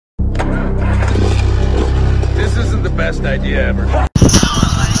best idea ever.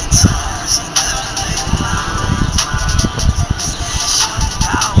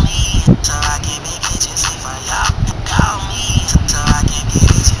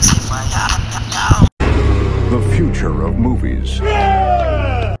 The future of movies.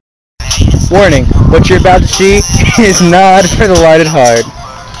 Warning, what you're about to see is not for the light at heart.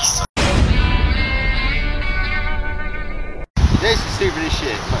 This is stupid as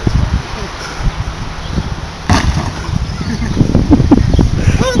shit, but it's fun.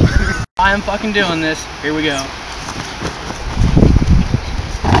 I am fucking doing this. Here we go.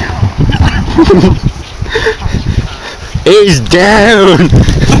 He's down!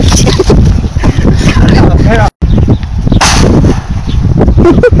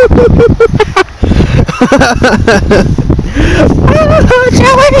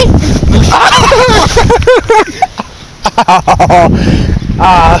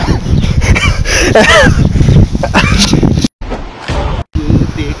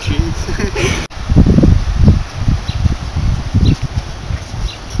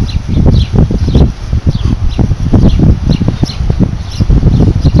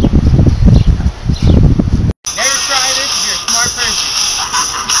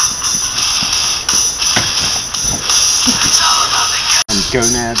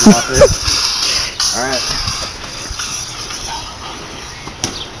 Gonads off it. Alright.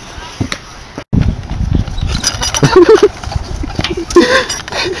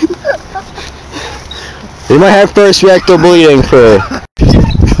 You might have first rectal bleeding for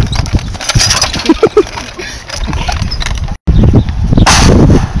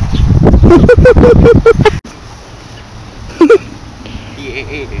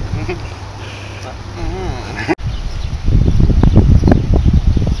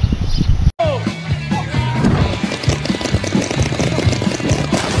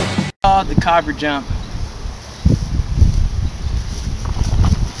The cobber jump.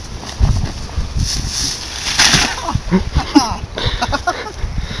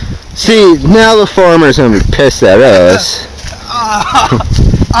 See, now the farmer's gonna be pissed at us.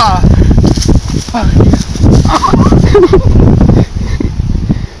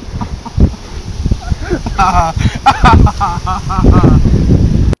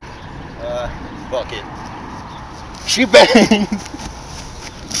 Fuck it. She bangs!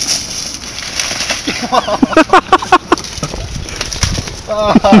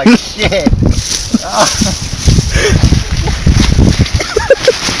 Oh shit!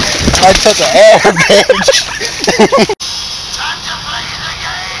 I took an air, bitch!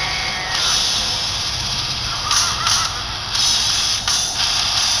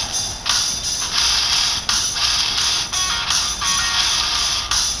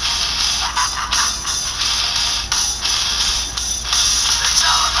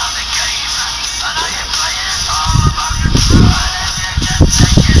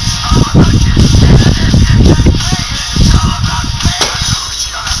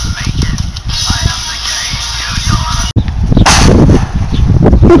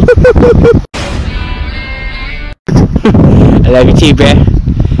 I love you too, bruh.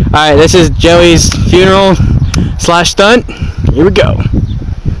 Alright, this is Joey's funeral / stunt. Here we go.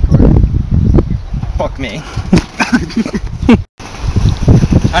 Fuck me.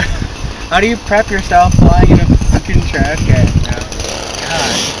 How do you prep yourself flying in a fucking trash can? God.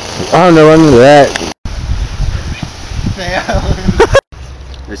 I don't know when to that.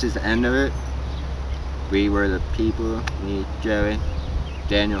 This is the end of it. We were the people. Me, Joey,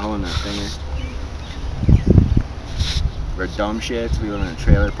 Daniel holding the finger. We're dumb shits. We live in a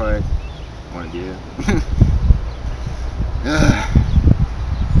trailer park. Wanna do it?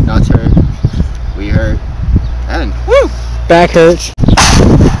 Nuts hurt. We hurt. And woo! Back hurts.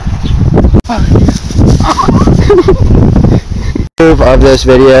 Of this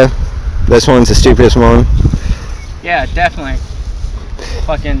video, this one's the stupidest one. Yeah, definitely.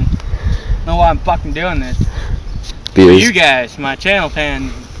 Fucking know why I'm fucking doing this. Views. You guys, my channel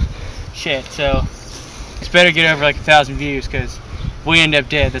fan shit, so it's better get over like 1,000 views, because if we end up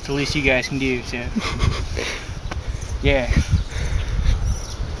dead, that's the least you guys can do, so yeah.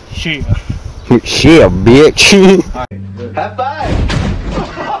 Shit. Shit, bitch. have fun!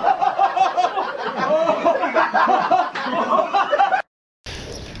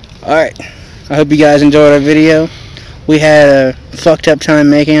 Alright, I hope you guys enjoyed our video. We had a fucked up time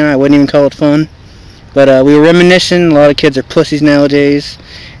making it. I wouldn't even call it fun. But we were reminiscing. A lot of kids are pussies nowadays.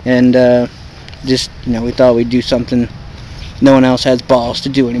 And just, you know, we thought we'd do something no one else has balls to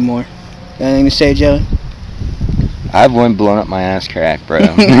do anymore. Got anything to say, Joey? I have one blown up my ass crack, bro.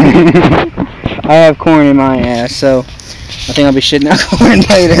 I have corn in my ass, so I think I'll be shitting out corn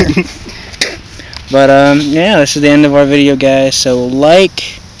later. But yeah, this is the end of our video, guys. So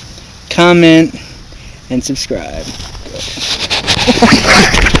like, comment, and subscribe.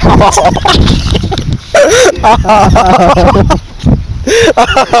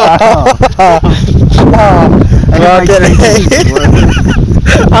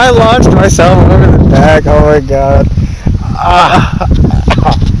 I launched myself over the back. Oh my god.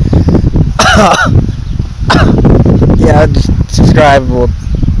 Yeah, just subscribe. We'll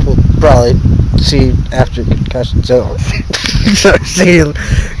probably see after concussion. So, see you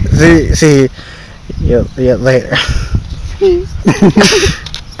later.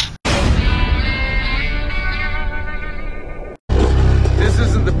 This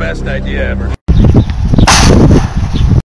isn't the best idea ever.